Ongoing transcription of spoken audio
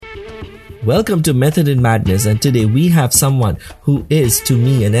Welcome to Method in Madness, and today we have someone who is, to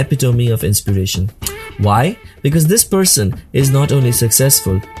me, an epitome of inspiration. Why? Because this person is not only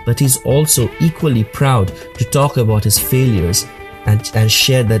successful, but he's also equally proud to talk about his failures and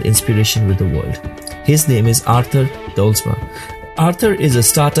share that inspiration with the world. His name is Arthur Tolsma. Arthur is a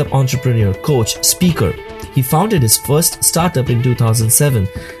startup entrepreneur, coach, speaker. He founded his first startup in 2007,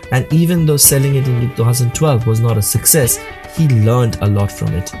 and even though selling it in 2012 was not a success, he learned a lot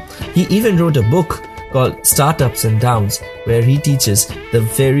from it. He even wrote a book called Startups and Downs, where he teaches the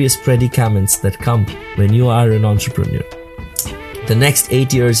various predicaments that come when you are an entrepreneur. The next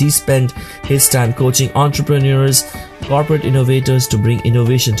 8 years, he spent his time coaching entrepreneurs, corporate innovators to bring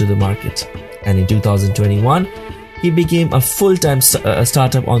innovation to the market. And in 2021, he became a full-time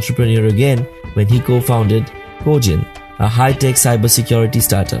startup entrepreneur again when he co-founded Codean, a high-tech cybersecurity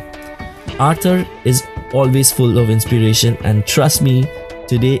startup. Arthur is always full of inspiration, and trust me,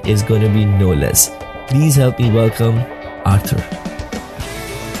 today is going to be no less. Please help me welcome Arthur.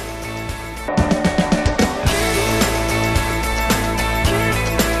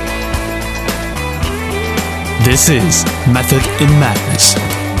 This is Method in Madness.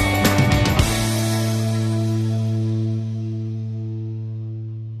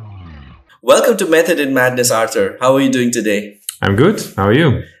 Welcome to Method in Madness, Arthur. How are you doing today? I'm good. How are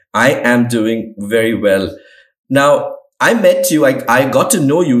you? I am doing very well. Now, I met you, I got to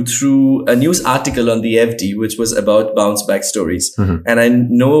know you through a news article on the FD, which was about bounce back stories. Mm-hmm. And I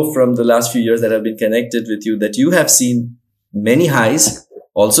know from the last few years that I've been connected with you that you have seen many highs,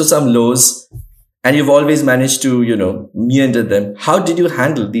 also some lows, and you've always managed to, meander them. How did you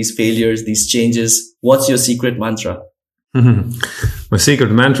handle these failures, these changes? What's your secret mantra? My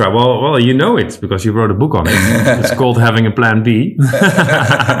secret mantra, well, you know it because you wrote a book on it. It's called Having a Plan B.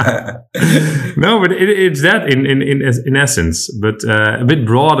 No, but it's that in essence, but a bit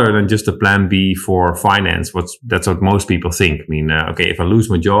broader than just a plan B for finance. That's what most people think. I mean, okay, if I lose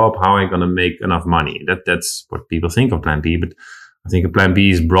my job, how am I going to make enough money? That's what people think of plan B. But I think a plan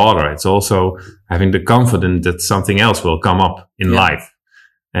B is broader. It's also having the confidence that something else will come up in life.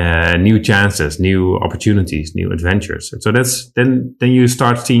 New chances, new opportunities, new adventures. So that's then you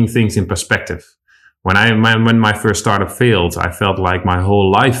start seeing things in perspective. When my first startup failed, I felt like my whole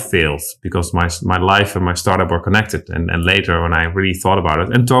life failed because my life and my startup were connected. And later, when I really thought about it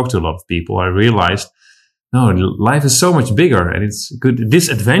and talked to a lot of people, I realized, no, life is so much bigger and it's good. This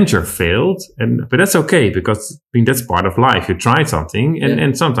adventure failed, but that's okay because that's part of life. You try something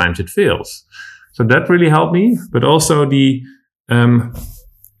and sometimes it fails. So that really helped me, but also the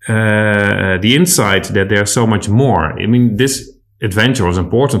insight that there's so much more. I mean, this adventure was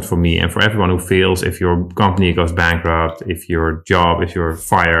important for me and for everyone who fails. If your company goes bankrupt, if you're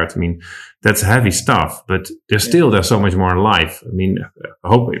fired, I mean, that's heavy stuff, but there's so much more in life. I mean, I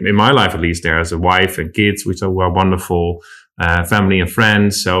hope in my life, at least, there's a wife and kids, which are wonderful, family and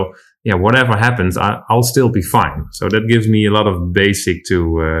friends. So yeah, whatever happens, I'll still be fine. So that gives me a lot of basic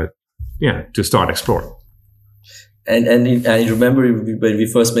to start exploring. And I remember when we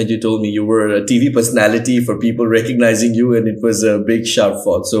first met, you told me you were a TV personality for people recognizing you, and it was a big sharp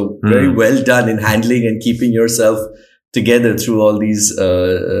fall. So very well done in handling and keeping yourself together through all these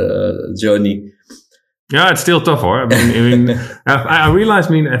journey. Yeah, it's still tough, I mean, I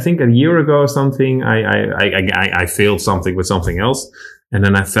realized. I think a year ago or something, I failed something with something else, and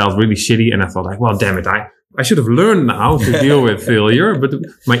then I felt really shitty, and I thought, like, well, damn it, I should have learned now to deal with failure, but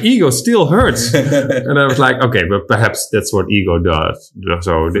my ego still hurts. And I was like, okay, but perhaps that's what ego does.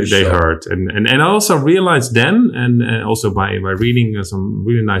 So they hurt. And I also realized then, and also by reading some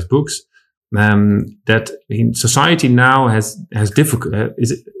really nice books, that society now has a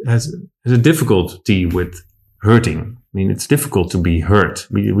difficulty with hurting. I mean, it's difficult to be hurt.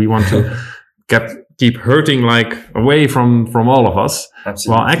 We want to keep hurting like away from all of us.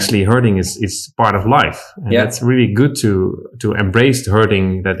 Absolutely. Well, actually, hurting is part of life, and it's really good to embrace the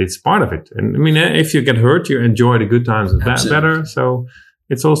hurting, that it's part of it. And I mean, if you get hurt, you enjoy the good times better. So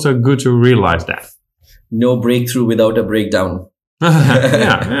it's also good to realize that. No breakthrough without a breakdown.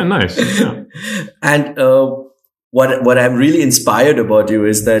 yeah, nice. Yeah. And what I'm really inspired about you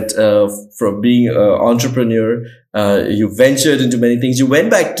is that from being an entrepreneur, you ventured into many things. You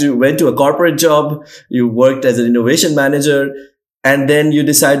went to a corporate job. You worked as an innovation manager, and then you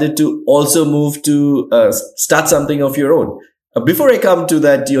decided to also move to start something of your own. Before I come to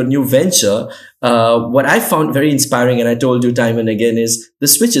that, your new venture, what I found very inspiring, and I told you time and again, is the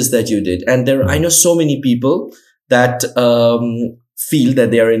switches that you did. And I know so many people that feel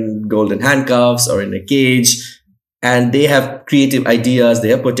that they are in golden handcuffs or in a cage, and they have creative ideas, they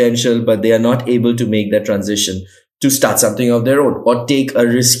have potential, but they are not able to make that transition to start something of their own or take a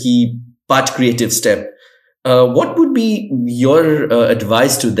risky but creative step, what would be your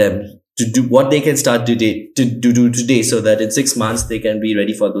advice to them to do what they can start today to do today so that in 6 months they can be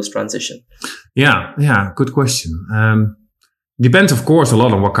ready for those transition? Yeah, good question. Depends, of course, a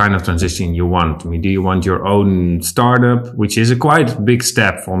lot on what kind of transition you want. I mean, do you want your own startup, which is a quite big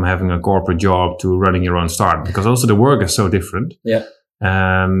step from having a corporate job to running your own startup, because also the work is so different. Yeah.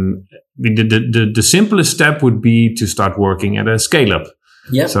 The simplest step would be to start working at a scale up.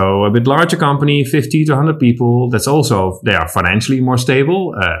 Yeah. So a bit larger company, 50 to 100 people. That's also, they are financially more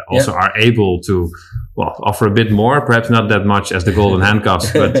stable, also are able to, offer a bit more, perhaps not that much as the golden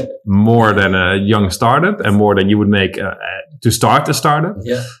handcuffs, but more than a young startup and more than you would make to start a startup.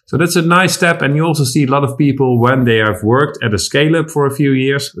 Yeah. So that's a nice step. And you also see a lot of people when they have worked at a scale up for a few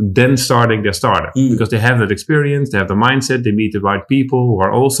years, then starting their startup because they have that experience, they have the mindset, they meet the right people who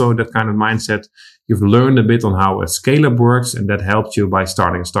are also that kind of mindset. You've learned a bit on how a scale up works, and that helps you by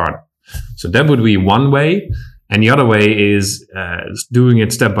starting a startup. So that would be one way. And the other way is doing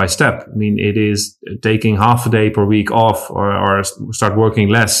it step by step. I mean, it is taking half a day per week off or start working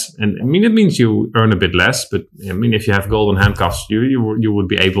less. And I mean, it means you earn a bit less. But I mean, if you have golden handcuffs, you would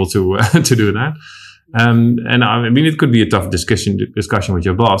be able to to do that. And I mean, it could be a tough discussion with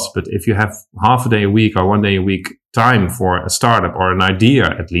your boss. But if you have half a day a week or 1 day a week time for a startup or an idea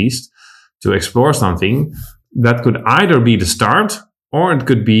at least to explore something, that could either be the start or it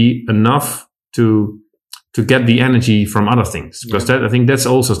could be enough to get the energy from other things, because I think that's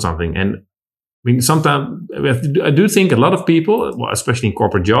also something. And I mean, sometimes I do think a lot of people, especially in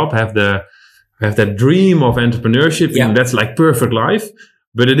corporate job, have that dream of entrepreneurship. And that's like perfect life,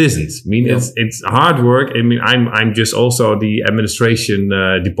 but it isn't. I mean, it's hard work. I mean, I'm just also the administration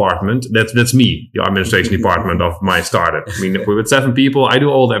department. That's me, the administration department of my startup. I mean, with 7 people, I do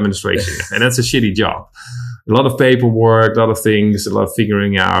all the administration, and that's a shitty job. A lot of paperwork, a lot of things, a lot of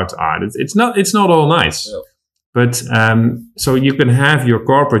figuring out. It's not all nice. Yeah. But so you can have your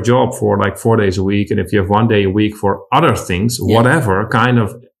corporate job for like 4 days a week, and if you have 1 day a week for other things, whatever kind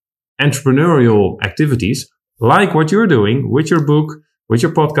of entrepreneurial activities, like what you're doing with your book, with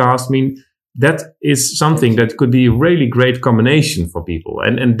your podcast. I mean, that is something that could be a really great combination for people.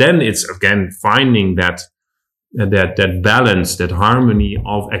 And then it's again finding that balance, that harmony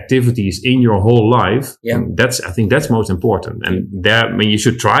of activities in your whole life. Yeah. I think that's most important. And you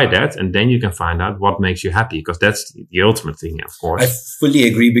should try that, and then you can find out what makes you happy, because that's the ultimate thing, of course. I fully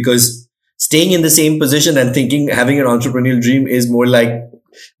agree, because staying in the same position and having an entrepreneurial dream is more like,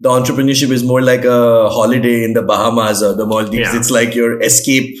 the entrepreneurship is more like a holiday in the Bahamas or the Maldives. Yeah. It's like your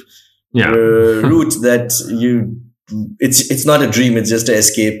escape route that it's not a dream, it's just an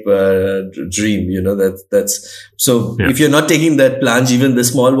escape dream, that's so if you're not taking that plunge, even the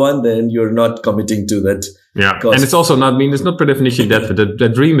small one, then you're not committing to that. And it's also not, it's not per definition that, but the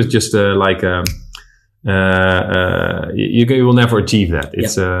dream is just you will never achieve that.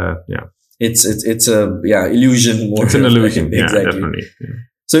 It's it's a illusion more. It's an illusion. Exactly. Definitely. Yeah.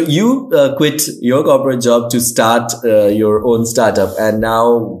 So you quit your corporate job to start your own startup, and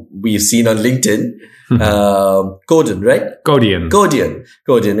now we've seen on LinkedIn Codean, right? Codean.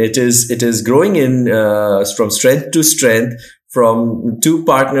 It is growing in from strength to strength, from 2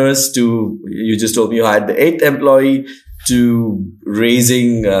 partners to, you just told me you hired the 8th employee, to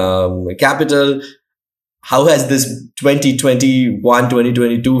raising capital. How has this 2021,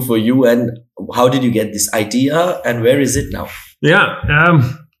 2022 for you, and how did you get this idea, and where is it now?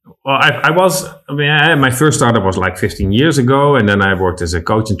 Well, my first startup was like 15 years ago, and then I worked as a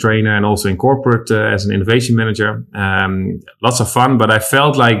coach and trainer, and also in corporate as an innovation manager. Lots of fun, but I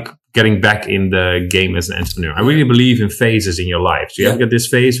felt like getting back in the game as an entrepreneur. I really believe in phases in your life. So you have to get this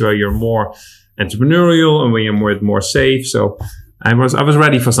phase where you're more entrepreneurial and when you're more safe. So I was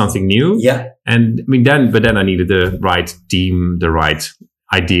ready for something new. Yeah. And then I needed the right team, the right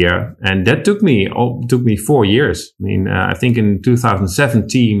idea. And that took me 4 years. I think in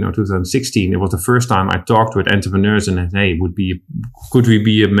 2017 or 2016, it was the first time I talked with entrepreneurs and said, hey, could we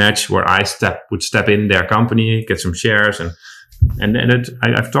be a match where I would step in their company, get some shares, and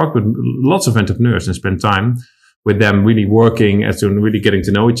I've talked with lots of entrepreneurs and spent time with them really working as in really getting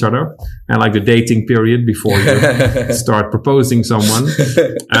to know each other, and like the dating period before you start proposing someone.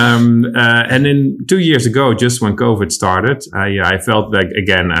 And then 2 years ago, just when COVID started, I felt like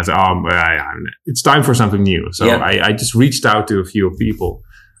again it's time for something new. So I just reached out to a few people.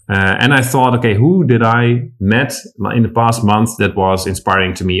 And I thought, okay, who did I met in the past month that was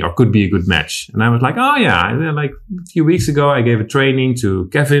inspiring to me or could be a good match? And I was like, like a few weeks ago, I gave a training to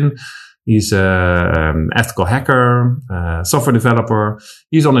Kevin. He's an ethical hacker, software developer.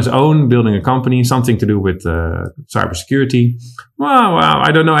 He's on his own building a company, something to do with cybersecurity. Well,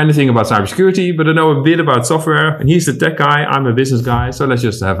 I don't know anything about cybersecurity, but I know a bit about software. And he's the tech guy. I'm a business guy. So let's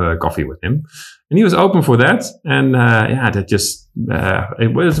just have a coffee with him. And he was open for that. And that just,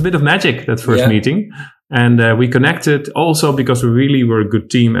 it was a bit of magic, that first meeting. And we connected also because we really were a good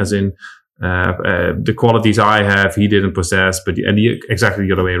team, as in the qualities I have, he didn't possess, exactly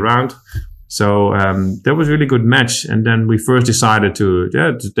the other way around. So that was a really good match. And then we first decided to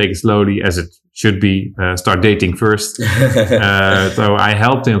take it slowly, as it should be, start dating first. So I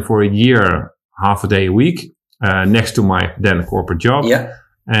helped him for a year, half a day a week, next to my then corporate job. Yeah.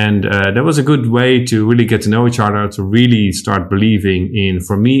 And that was a good way to really get to know each other, to really start believing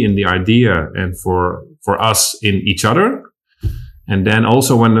for me, in the idea, and for us in each other. And then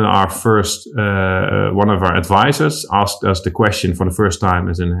also when our first, one of our advisors asked us the question for the first time,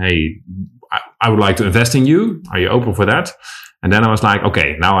 as in, hey, I would like to invest in you. Are you open for that? And then I was like,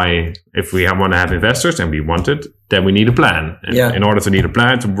 okay, now if we want to have investors, and we want it, then we need a plan. And in order to need a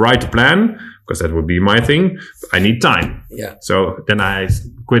plan, to write a plan, because that would be my thing, I need time. Yeah. So then I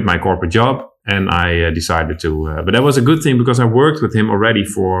quit my corporate job, and I decided to, but that was a good thing, because I worked with him already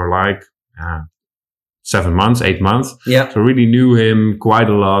for like 7 months, 8 months. Yeah. So I really knew him quite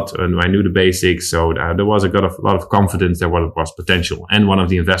a lot, and I knew the basics. So there was a lot of confidence that what was potential. And one of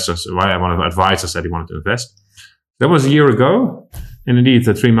the advisors said he wanted to invest. That was a year ago. And indeed,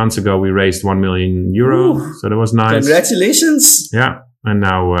 3 months ago, we raised 1 million euro. Ooh, so that was nice. Congratulations. Yeah. And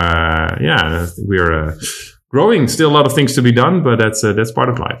now, we're growing. Still a lot of things to be done, but that's part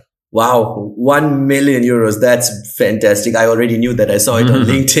of life. Wow, 1 million euros. That's fantastic. I already knew that. I saw it on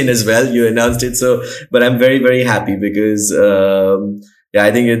LinkedIn as well. You announced it. So, but I'm very, very happy because,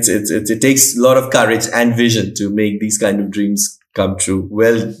 I think it takes a lot of courage and vision to make these kind of dreams come true.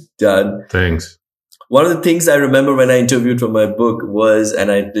 Well done. Thanks. One of the things I remember when I interviewed for my book was, and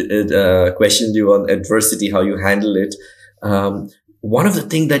I questioned you on adversity, how you handle it. One of the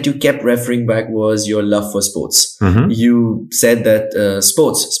things that you kept referring back was your love for sports. Mm-hmm. You said that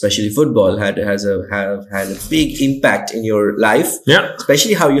sports, especially football, have had a big impact in your life. Yeah.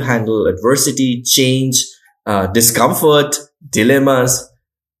 Especially how you handle adversity, change, discomfort, dilemmas,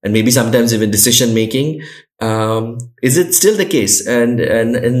 and maybe sometimes even decision making. Is it still the case?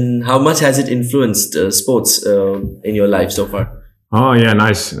 And how much has it influenced sports in your life so far? Oh yeah,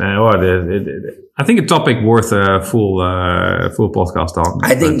 nice. I think a topic worth a full podcast on.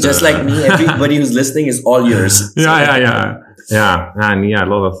 I think just like me, everybody who's listening is all yours. Yeah, and a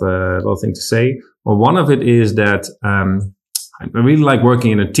lot of things to say. Well, one of it is that I really like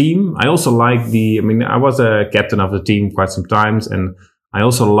working in a team. I also like I was a captain of the team quite some times, and I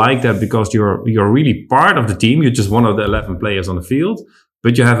also like that because you're really part of the team. You're just one of the 11 players on the field.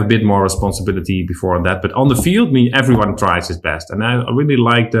 But you have a bit more responsibility before that. But on the field, everyone tries his best. And I really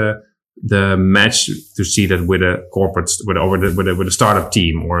like the match to see that with a corporate, with a startup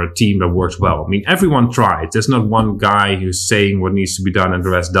team or a team that works well. Everyone tries. There's not one guy who's saying what needs to be done and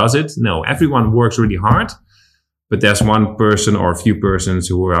the rest does it. No, everyone works really hard. But there's one person or a few persons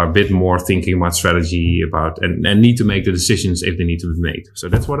who are a bit more thinking about strategy and need to make the decisions if they need to be made. So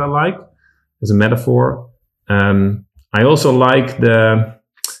that's what I like as a metaphor. I also like the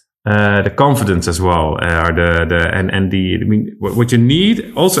confidence as well, what you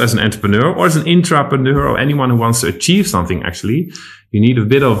need also as an entrepreneur or as an intrapreneur or anyone who wants to achieve something. Actually, you need a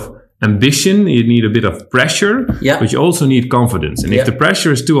bit of ambition, you need a bit of pressure, but you also need confidence. And if the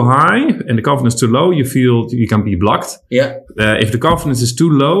pressure is too high and the confidence too low, you feel you can be blocked. Yeah. If the confidence is too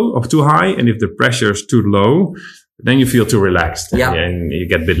low or too high, and if the pressure is too low, then you feel too relaxed and you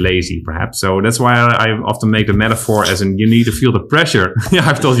get a bit lazy, perhaps. So that's why I often make the metaphor as in you need to feel the pressure. Yeah,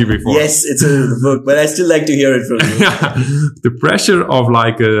 I've told you before. Yes, it's in the book, but I still like to hear it from you. The pressure of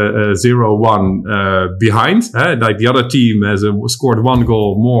like a 0-1 behind, like the other team has scored 1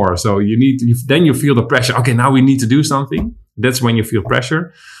 goal more. So then you feel the pressure. Okay, now we need to do something. That's when you feel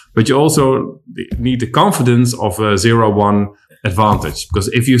pressure. But you also need the confidence of a 0-1 advantage, because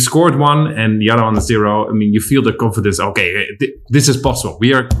if you scored 1 and the other one is 0, you feel the confidence. Okay, this is possible.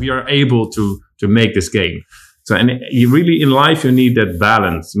 We are able to make this game. So, and you really in life you need that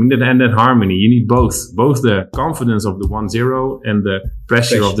balance. And that harmony. You need both the confidence of the 1-0 and the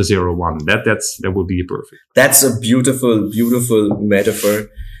pressure of the 0-1. That would be perfect. That's a beautiful, beautiful metaphor.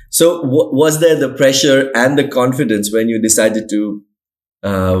 So, was there the pressure and the confidence when you decided to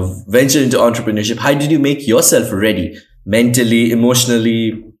venture into entrepreneurship? How did you make yourself ready? Mentally,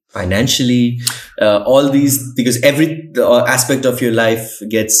 emotionally, financially, all these, because every aspect of your life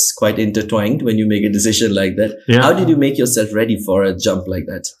gets quite intertwined when you make a decision like that. Yeah. How did you make yourself ready for a jump like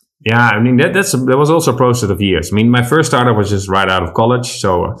that? Yeah, I mean that was also a process of years. I mean, my first startup was just right out of college,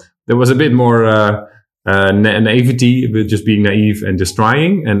 so there was a bit more naivety, but just being naive and just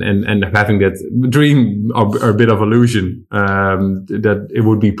trying and having that dream or a bit of illusion that it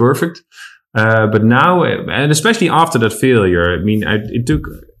would be perfect. But now, and especially after that failure, I mean,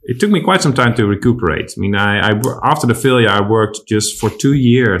 it took me quite some time to recuperate. I mean, after the failure, I worked just for 2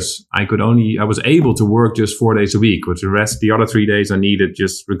 years. I was able to work just 4 days a week, with the other 3 days I needed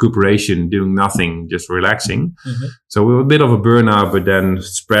just recuperation, doing nothing, just relaxing. Mm-hmm. So we were a bit of a burnout, but then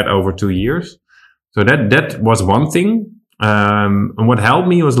spread over 2 years. So that was one thing. And what helped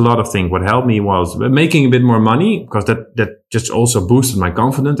me was a lot of things. What helped me was making a bit more money, because that just also boosted my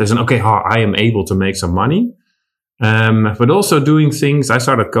confidence as I am able to make some money. But also doing things, I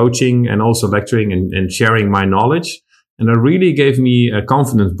started coaching and also lecturing and sharing my knowledge. And that really gave me a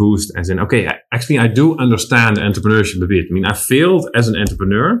confidence boost as in, actually I do understand entrepreneurship a bit. I mean, I failed as an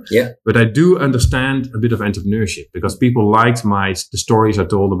entrepreneur, but I do understand a bit of entrepreneurship because people liked the stories I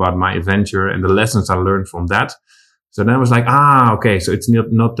told about my adventure and the lessons I learned from that. So then I was like, so it's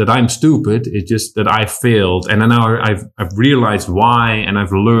not that I'm stupid. It's just that I failed. And then now I've realized why, and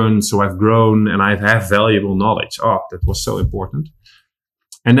I've learned. So I've grown and I have valuable knowledge. Oh, that was so important.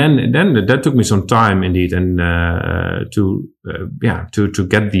 And then that took me some time indeed. And, to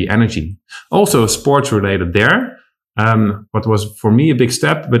get the energy. Also sports related there. What was for me a big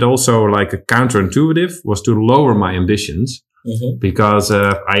step, but also like a counterintuitive, was to lower my ambitions. Mm-hmm. Because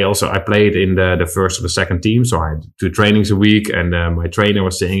I played in the first or the second team, so I had 2 trainings a week, and my trainer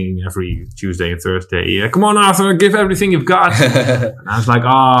was saying every Tuesday and Thursday, "Come on, Arthur, give everything you've got." And I was like,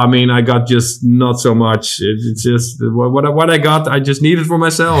 I got just not so much. It's just what I got, I just need it for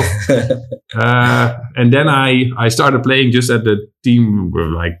myself. And then I started playing just at the team,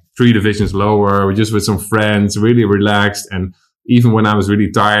 like 3 divisions lower, just with some friends, really relaxed. And even when I was really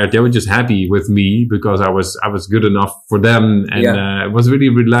tired, they were just happy with me because I was good enough for them, and it was really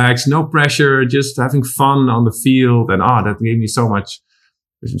relaxed, no pressure, just having fun on the field, and that gave me so much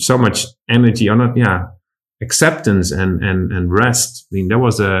energy, acceptance and rest. I mean, that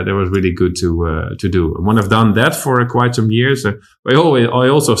was really good to do. And when I've done that for quite some years, I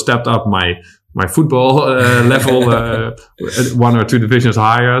also stepped up my football level 1 or 2 divisions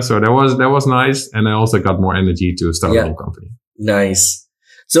higher, so that was nice, and I also got more energy to start a new company. Nice.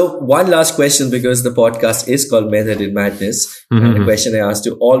 So one last question, because the podcast is called Method in Madness. Mm-hmm. And the question I ask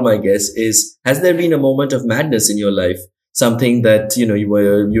to all my guests is, has there been a moment of madness in your life? Something that,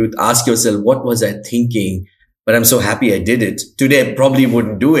 you'd ask yourself, what was I thinking? But I'm so happy I did it. Today I probably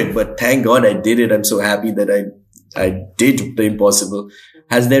wouldn't do it, but thank God I did it. I'm so happy that I did the impossible.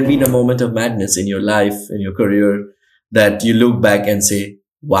 Has there been a moment of madness in your life, in your career, that you look back and say,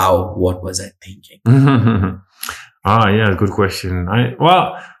 wow, what was I thinking? Good question. I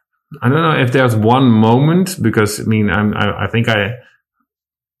don't know if there's one moment, because I mean, I think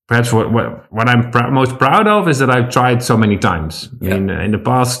perhaps what I'm most proud of is that I've tried so many times. I mean, in the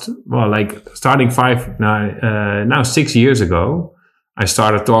past, starting 6 years ago, I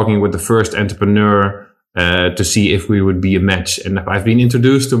started talking with the first entrepreneur to see if we would be a match. And I've been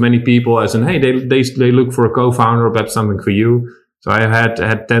introduced to many people as in, hey, they look for a co-founder, perhaps something for you. So I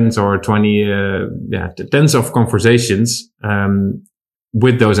had 10 or 20, tens of conversations,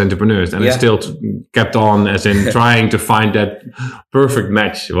 with those entrepreneurs. And I still kept on as in trying to find that perfect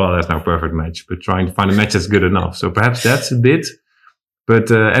match. Well, that's not a perfect match, but trying to find a match that's good enough. So perhaps that's a bit. But,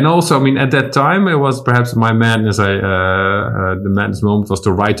 and also, I mean, at that time, it was perhaps my madness. The madness moment was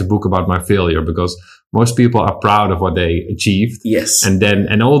to write a book about my failure, because most people are proud of what they achieved. Yes.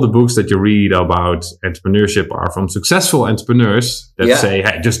 And all the books that you read about entrepreneurship are from successful entrepreneurs that say,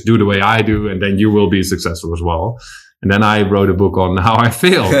 hey, just do the way I do, and then you will be successful as well. And then I wrote a book on how I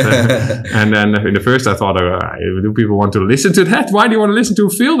failed. And then in the first I thought, do people want to listen to that? Why do you want to listen to a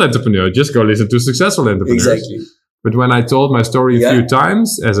failed entrepreneur? Just go listen to successful entrepreneurs. Exactly. But when I told my story a few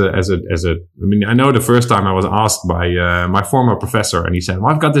times I mean, I know the first time I was asked by, my former professor, and he said,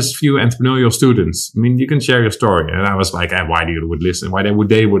 well, I've got this few entrepreneurial students. I mean, you can share your story. And I was like, why do you would listen? Why they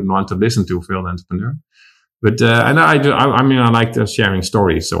wouldn't want to listen to a failed entrepreneur? But, and I liked sharing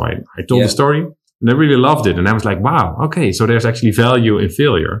stories. So I told the story, and they really loved it. And I was like, wow, okay. So there's actually value in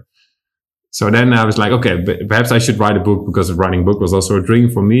failure. So then I was like, okay, perhaps I should write a book, because writing a book was also a dream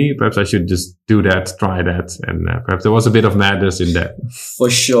for me. Perhaps I should just do that, try that. And perhaps there was a bit of madness in that. For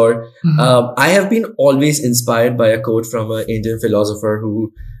sure. I have been always inspired by a quote from an Indian philosopher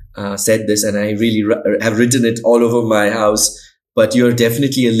who said this, and I really have written it all over my house. But you're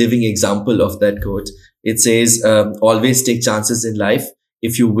definitely a living example of that quote. It says, always take chances in life.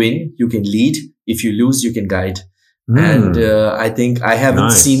 If you win, you can lead. If you lose, you can guide. And I think I haven't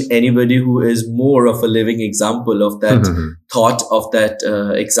Nice. seen anybody who is more of a living example of that thought, of that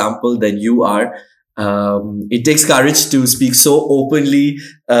example than you are. It takes courage to speak so openly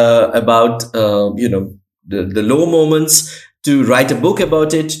about, the low moments, to write a book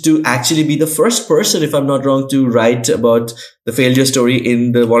about it, to actually be the first person, if I'm not wrong, to write about the failure story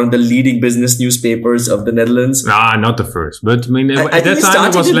in one of the leading business newspapers of the Netherlands. Not the first, but I mean, I at that think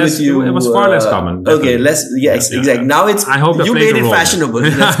time it was less. you, It was far less common. Okay, definitely. exactly. Now it's, I hope that you played made a it role. fashionable.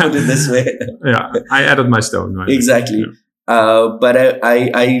 Let's put it this way. Yeah, I added my stone. Right? Exactly. But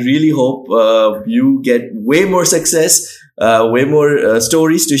I really hope you get way more success, way more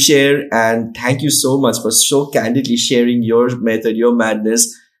stories to share. And thank you so much for so candidly sharing your method, your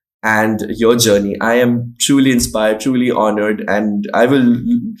madness, and your journey. I am truly inspired, truly honored, and I will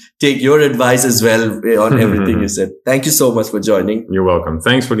take your advice as well on everything you said. Thank you so much for joining. You're welcome.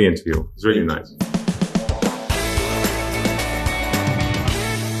 Thanks for the interview. It's really nice.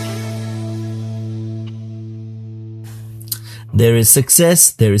 There is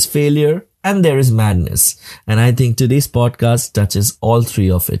success, there is failure, and there is madness. And I think today's podcast touches all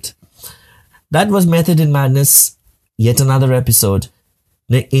three of it. That was Method in Madness, yet another episode.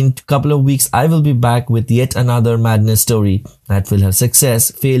 In a couple of weeks, I will be back with yet another madness story that will have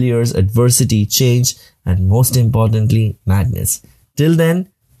success, failures, adversity, change, and most importantly, madness. Till then,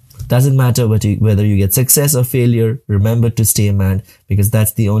 doesn't matter whether you get success or failure, remember to stay a man, because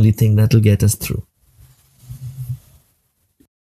that's the only thing that will get us through.